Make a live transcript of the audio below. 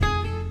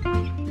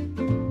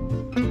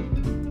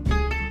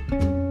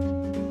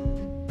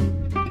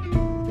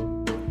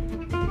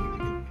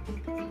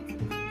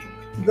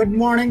Good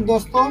morning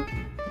दोस्तों,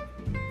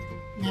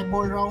 मैं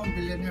बोल रहा हूँ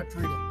बिलियनियर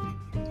ट्रेडर।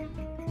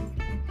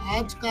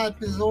 आज का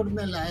एपिसोड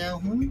में लाया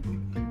हूँ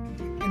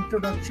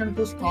introduction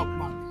to stock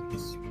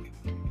markets,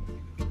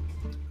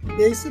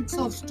 basics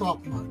of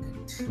stock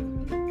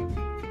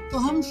market. तो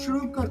हम शुरू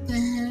करते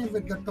हैं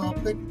with the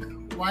topic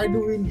why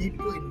do we need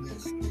to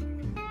invest.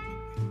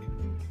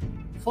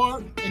 For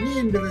any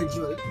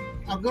individual,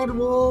 अगर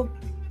वो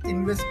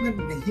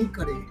इन्वेस्टमेंट नहीं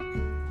करे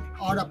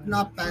और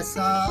अपना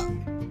पैसा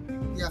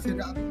या फिर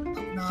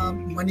अपना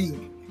मनी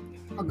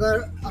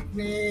अगर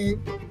अपने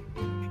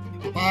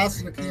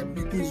पास रखे,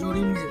 अपनी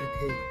तिजोरी में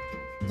रखे,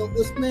 तो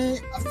उसमें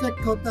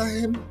अफेक्ट होता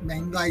है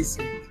महंगाई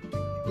से,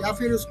 या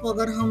फिर उसको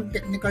अगर हम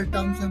टेक्निकल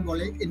टर्म्स में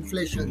बोले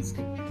इन्फ्लेशन से।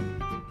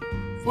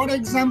 फॉर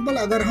एग्जांपल,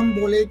 अगर हम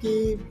बोले कि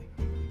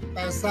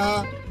पैसा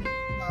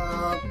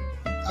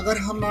अगर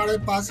हमारे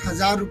पास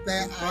 1000 रुपये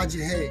आज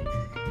है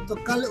तो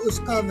कल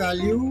उसका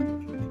वैल्यू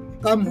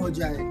कम हो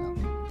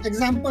जाएगा।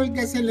 एग्जांपल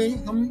कैसे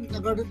लें हम?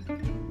 अगर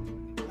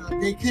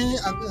देखें,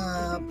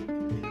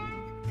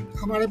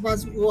 हमारे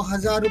पास वो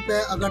 1000 रुपये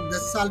अगर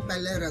 10 साल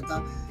पहले रहता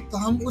तो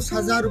हम उस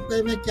 1000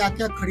 रुपये में क्या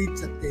क्या खरीद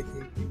सकते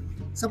थे।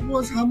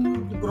 सपोज हम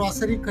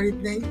ग्रोसरी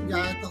खरीदने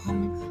जाए तो हम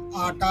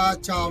आटा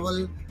चावल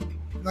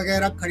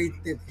वगैरह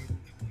खरीदते थे।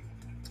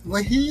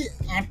 वही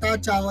आटा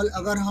चावल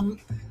अगर हम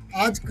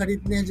आज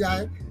खरीदने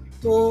जाए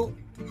तो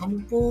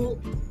हमको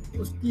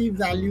उसकी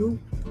वैल्यू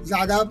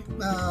ज़्यादा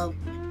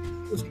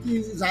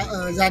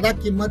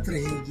कीमत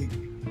रहेगी।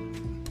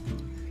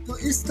 तो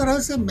इस तरह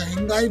से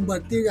महंगाई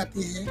बढ़ती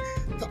जाती है।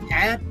 तो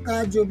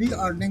आपका जो भी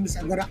अर्निंग्स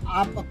अगर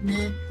आप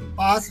अपने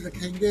पास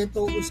रखेंगे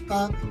तो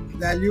उसका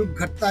वैल्यू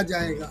घटता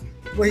जाएगा।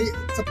 वही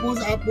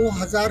सपोज आप वो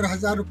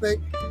हजार रुपए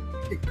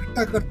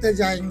इकट्ठा करते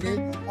जाएंगे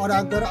और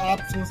अगर आप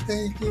सोचते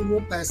हैं कि वो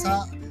पैसा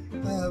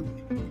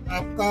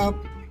आपका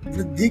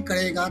वृद्धि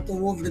करेगा तो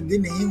वो वृद्धि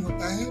नहीं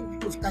होता है,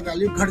 उसका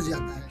वैल्यू घट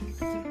जाता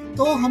है।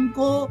 तो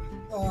हमको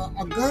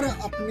अगर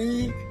अपने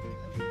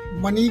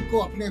मनी को,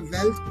 अपने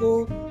वेल्थ को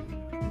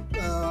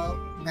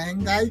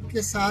महंगाई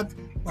के साथ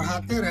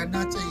बढ़ाते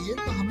रहना चाहिए,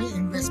 तो हमें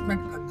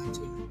इन्वेस्टमेंट करना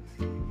चाहिए।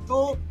 तो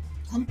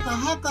हम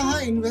कहाँ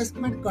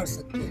इन्वेस्टमेंट कर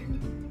सकते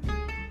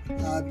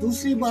हैं?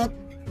 दूसरी बात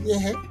यह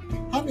है,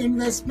 हम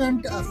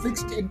इन्वेस्टमेंट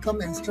फिक्स्ड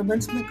इनकम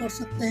इंस्ट्रूमेंट्स में कर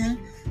सकते हैं,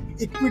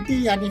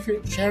 इक्विटी यानी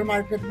फिर शेयर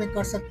मार्केट में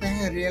कर सकते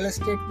हैं, रियल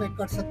एस्टेट में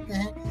कर सकते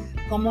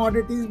हैं,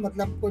 कमोडिटीज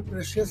मतलब कोई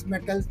प्रेशियस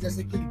मेटल्स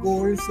जैसे कि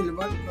गोल्ड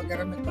सिल्वर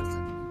वगैरह में कर सकते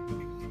हैं।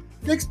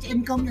 फिक्स्ड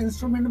इनकम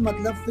इंस्ट्रूमेंट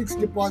मतलब fixed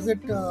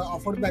deposit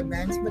offered by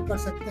banks में कर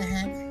सकते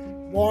हैं,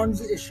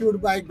 bonds issued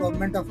by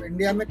government of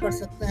India में कर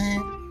सकते हैं,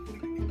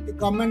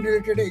 गवर्नमेंट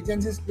रिलेटेड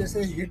एजेंसीज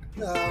जैसे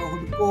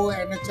हुडको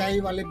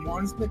NHI वाले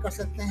बॉन्ड्स में कर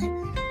सकते हैं,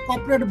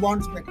 कॉर्पोरेट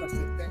बॉन्ड्स में कर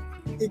सकते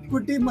हैं।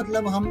 इक्विटी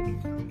मतलब हम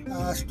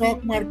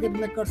स्टॉक मार्केट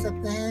में कर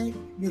सकते हैं,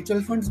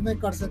 म्यूचुअल फंड्स में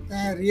कर सकते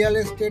हैं। रियल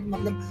एस्टेट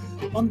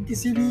मतलब हम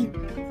किसी भी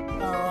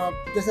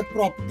जैसे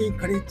प्रॉपर्टी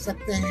खरीद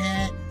सकते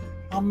हैं,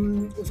 हम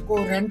उसको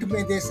रेंट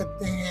में दे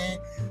सकते हैं।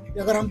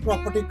 अगर हम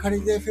प्रॉपर्टी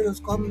खरीदे फिर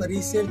उसको हम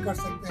रीसेल कर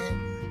सकते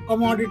हैं।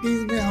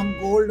 कमोडिटीज़ में हम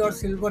गोल्ड और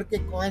सिल्वर के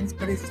कॉइन्स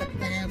खरीद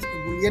सकते हैं,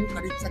 उसके बुलियन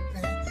खरीद सकते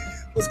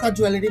हैं, उसका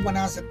ज्वेलरी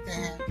बना सकते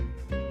हैं।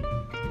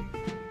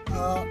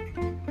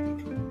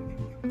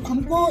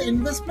 हमको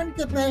इन्वेस्टमेंट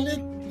के पहले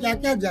क्या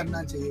क्या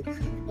जानना चाहिए?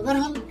 अगर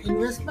हम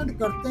इन्वेस्टमेंट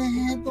करते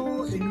हैं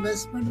तो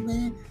इन्वेस्टमेंट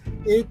में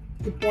एक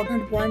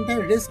इम्पॉर्टेंट पॉइंट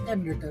है रिस्क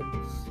एंड रिटर्न।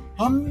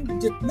 हम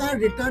जितना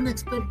रिटर्न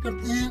एक्सपेक्ट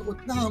करते हैं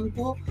उतना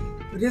हमको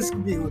रिस्क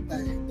भी होता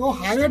है। तो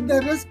higher the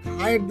risk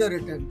higher the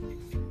return.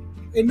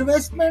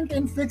 Investment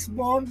in fixed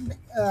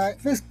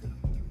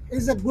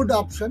is a good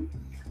option.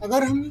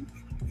 अगर हम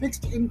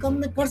फिक्स्ड इनकम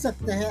में कर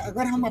सकते हैं,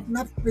 अगर हम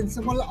अपना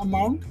प्रिंसिपल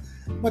अमाउंट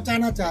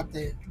बचाना चाहते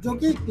हैं, जो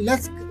कि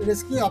लेस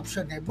रिस्की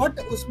ऑप्शन है, बट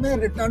उसमें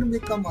रिटर्न भी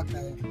कम आता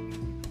है।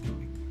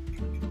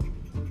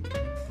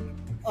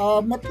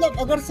 मतलब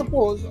अगर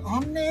सपोज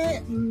हमने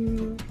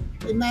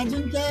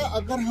इमेजिन किया,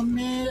 अगर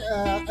हमने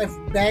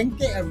बैंक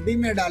के FD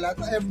में डाला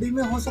तो FD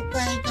में हो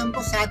सकता है कि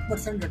हमको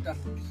 7% रिटर्न,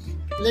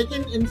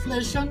 लेकिन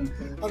इन्फ्लेशन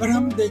अगर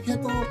हम देखें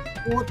तो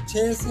वो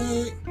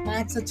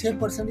 5 से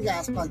 6% के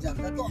आसपास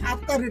जाता है। तो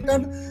आपका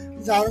रिटर्न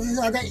ज़्यादा से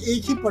ज़्यादा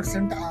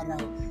 1% आ रहा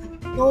है।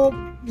 तो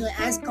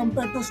as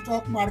compared to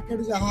stock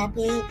market जहाँ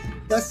पे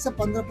 10 से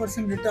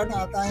 15% रिटर्न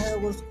आता है,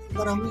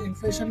 अगर हम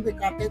इन्फ्लेशन पे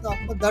काटे तो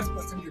आपको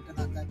 10%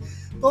 रिटर्न आता है।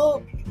 तो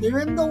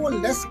इवन दो वो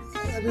लेस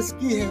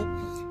रिस्की है,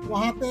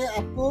 वहाँ पे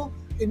आपको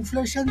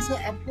इन्फ्लेशन से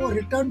आपको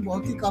रिटर्न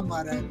बहुत ही कम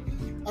आ रहा है।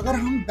 अगर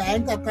हम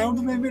बैंक अकाउंट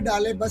में भी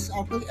डालें, बस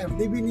आपको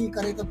FD भी नहीं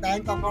करें, तो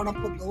बैंक अकाउंट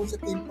आपको 2 से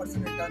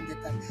 3% रिटर्न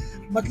देता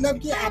है। मतलब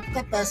कि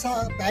आपका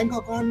पैसा बैंक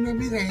अकाउंट में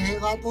भी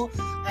रहेगा तो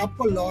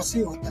आपको लॉस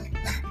ही होता है।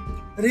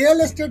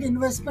 रियल एस्टेट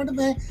इन्वेस्टमेंट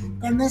में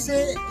करने से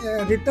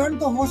रिटर्न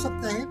तो हो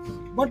सकता है,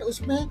 बट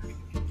उसमें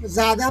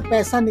ज़्यादा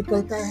पैसा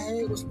निकलता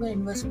है। उसमें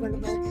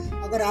इन्वेस्टमेंट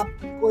में अगर आप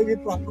कोई भी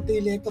प्रॉपर्टी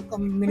ले तो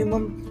कम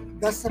मिनिमम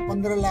 10 से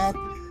 15 लाख,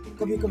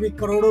 कभी कभी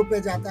करोड़ों पे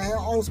जाता है,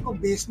 और उसको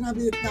बेचना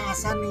भी इतना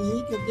आसान नहीं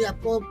है क्योंकि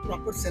आपको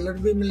प्रॉपर सेलर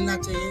भी मिलना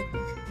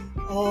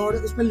चाहिए और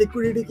उसमें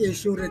लिक्विडिटी की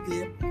इश्यू रहती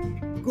है।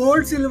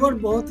 गोल्ड सिल्वर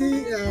बहुत ही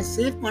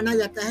सेफ माना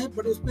जाता है,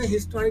 बट उसमें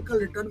हिस्टोरिकल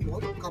रिटर्न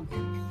बहुत कम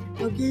है,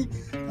 क्योंकि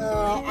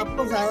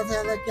आपको ज़्यादा से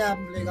ज़्यादा क्या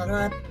मिलेगा? अगर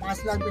आप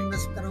 5 लाख में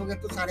इन्वेस्ट करोगे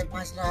तो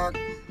 5.5 लाख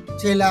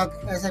 6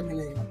 लाख ऐसा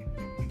मिलेगा।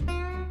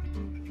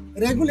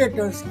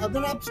 रेगुलेटर्स,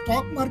 अगर आप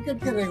स्टॉक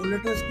मार्केट के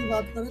रेगुलेटर्स की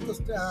बात करें तो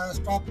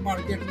स्टॉक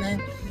मार्केट में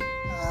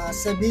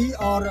सेबी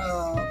और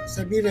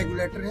सेबी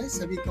रेगुलेटर है।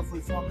 सेबी का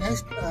फुल फॉर्म है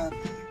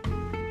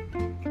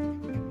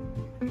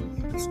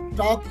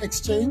stock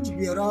exchange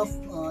bureau of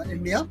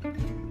India,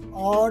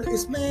 और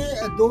इसमें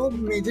 2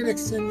 मेजर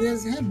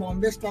एक्सचेंजेस हैं,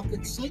 बॉम्बे स्टॉक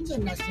एक्सचेंज और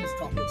national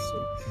stock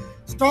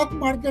exchange. Stock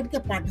market के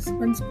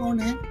पार्टिसिपेंट्स कौन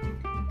हैं?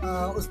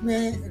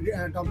 उसमें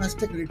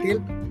डोमेस्टिक रिटेल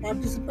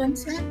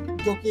पार्टिसिपेंट्स हैं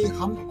जो कि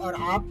हम और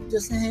आप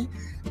जैसे हैं,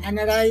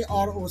 एनआरआई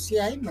और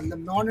ओसीआई मतलब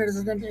नॉन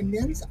रेजिडेंट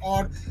इंडियंस,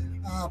 और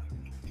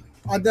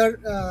other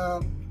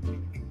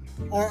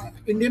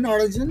Indian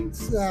origin,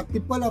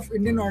 people of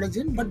Indian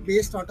origin but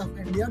based out of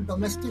India.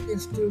 Domestic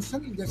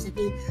institution जैसे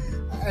कि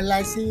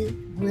LIC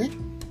हुए,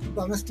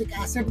 डोमेस्टिक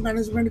एसेट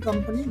मैनेजमेंट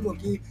कंपनी जो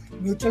कि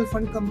म्यूचुअल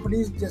फंड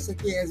कंपनीज जैसे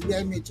कि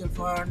SBI mutual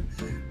fund,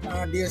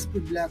 DSP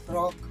black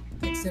rock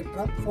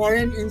etcetera.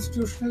 Foreign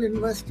institutional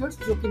investors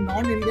जो कि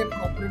non Indian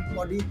corporate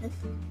body है।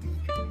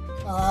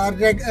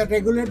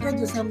 रेगुलेटर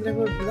जैसे हमने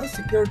बोला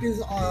securities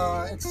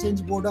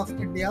exchange board of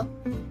India.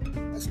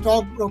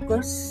 Stock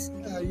brokers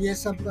ये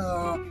सब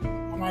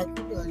हमारा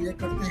ये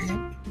करते हैं।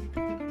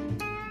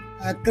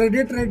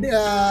 Credit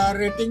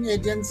rating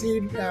agency,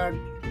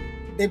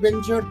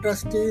 debenture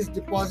trustees,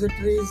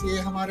 depositories, ये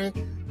हमारे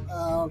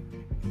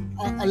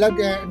अलग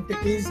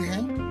एंटिटीज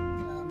हैं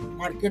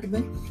मार्केट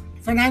में।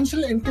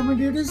 फाइनेंशियल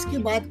इंटरमीडिएटरीज की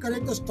बात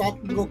करें तो स्टॉक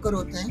ब्रोकर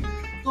होते हैं।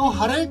 तो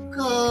हर एक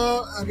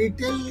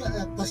रिटेल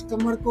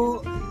कस्टमर को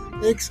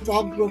एक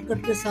स्टॉक ब्रोकर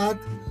के साथ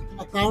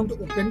अकाउंट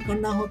ओपन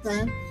करना होता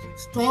है।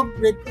 स्टॉक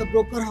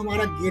ब्रोकर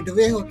हमारा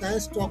गेटवे होता है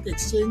स्टॉक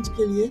एक्सचेंज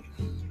के लिए।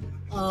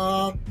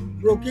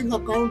 ब्रोकिंग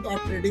अकाउंट और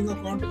ट्रेडिंग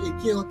अकाउंट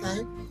एक ही होता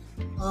है।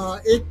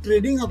 एक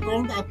ट्रेडिंग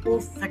अकाउंट आपको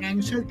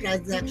फाइनेंशियल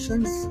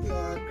ट्रांजैक्शंस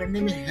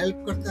करने में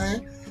हेल्प करता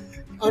है।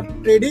 A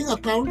trading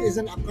account is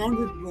an account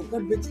with broker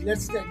which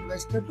lets the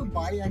investor to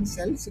buy and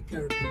sell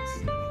securities.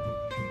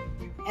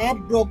 आप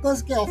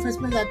ब्रोकर्स के ऑफिस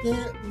में जाके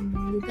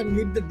you can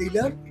meet the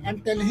dealer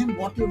and tell him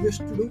what you wish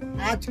to do.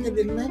 आज के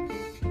दिन में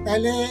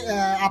पहले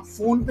आप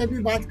फोन पे भी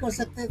बात कर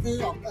सकते थे,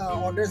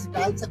 ऑर्डर्स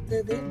डाल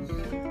सकते थे,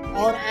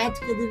 और आज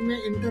के दिन में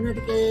इंटरनेट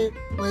के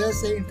वजह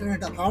से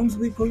इंटरनेट अकाउंट्स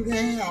भी खुल गए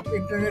हैं। आप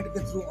इंटरनेट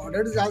के थ्रू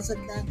ऑर्डर्स डाल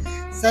सकते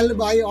हैं, सेल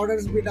बाई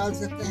ऑर्डर्स भी डाल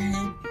सकते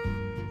हैं।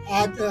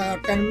 आज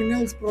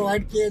टर्मिनल्स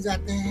प्रोवाइड किए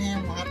जाते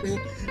हैं, वहाँ पे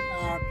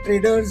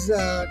ट्रेडर्स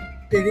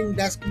ट्रेडिंग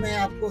डेस्क में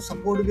आपको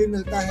सपोर्ट भी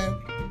मिलता है,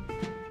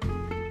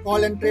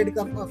 कॉल एंड ट्रेड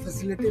का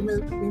फैसिलिटी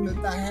भी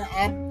मिलता है।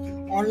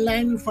 आप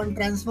ऑनलाइन फंड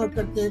ट्रांसफ़र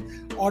करके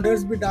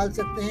ऑर्डर्स भी डाल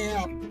सकते हैं,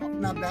 आप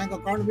अपना बैंक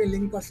अकाउंट भी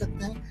लिंक कर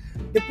सकते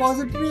हैं।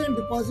 Depository and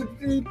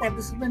depository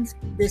participants,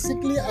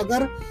 basically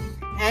अगर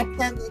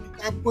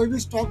आप कोई भी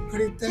स्टॉक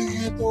खरीदते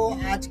हैं तो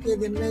आज के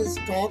दिन में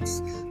स्टॉक्स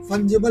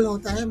फंजिबल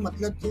होता है,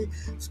 मतलब कि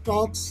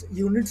स्टॉक्स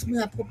यूनिट्स में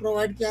आपको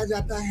प्रोवाइड किया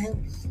जाता है।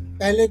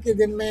 पहले के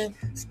दिन में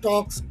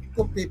स्टॉक्स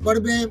को पेपर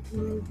में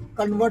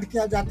कन्वर्ट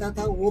किया जाता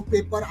था, वो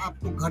पेपर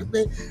आपको घर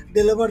पे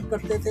डिलीवर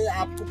करते थे।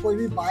 आपको कोई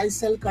भी बाय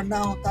सेल करना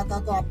होता था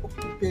तो आपको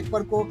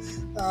पेपर को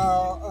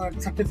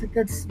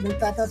सर्टिफिकेट्स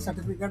मिलता था,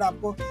 सर्टिफिकेट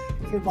आपको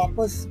फिर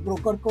वापस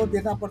ब्रोकर को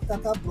देना पड़ता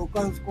था।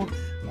 ब्रोकर उसको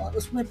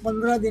उसमें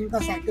 15 दिन का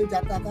साइकिल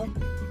जाता था।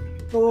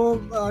 तो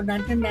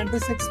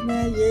 1996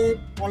 में ये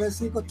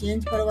पॉलिसी को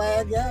चेंज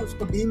करवाया गया,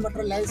 उसको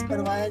डीमटेरियलाइज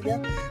करवाया गया,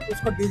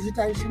 उसको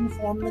डिजिटाइजेशन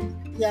फॉर्म में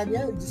किया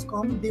गया, जिसको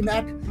हम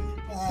डीमैट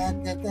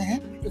कहते हैं,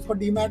 उसको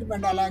डीमैट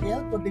में डाला गया।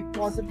 तो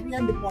depository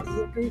and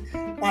depository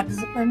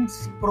participants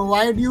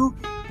provide you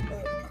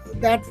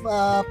that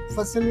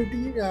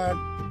facility.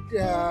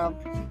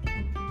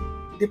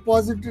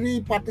 Depository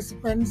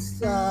participants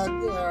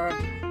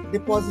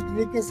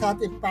depository के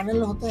साथ एक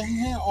पैनल होते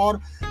हैं और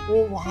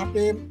वो वहाँ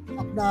पे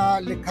अपना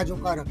लेखा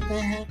जोखा रखते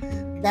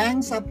हैं।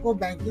 बैंक्स आपको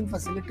बैंकिंग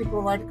फैसिलिटी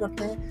प्रोवाइड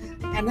करते हैं।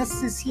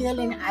 NSCCL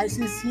and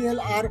ICCL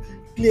are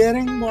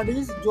clearing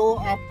bodies जो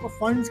आपको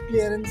फंड्स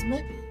क्लियरेंस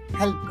में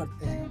हेल्प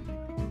करते हैं।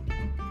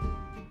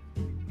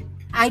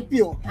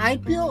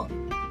 IPO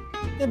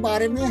के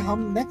बारे में हम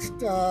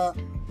नेक्स्ट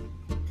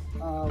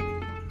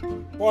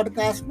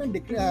पॉडकास्ट में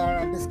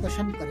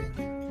डिस्कशन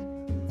करेंगे।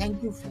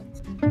 Thank you friends.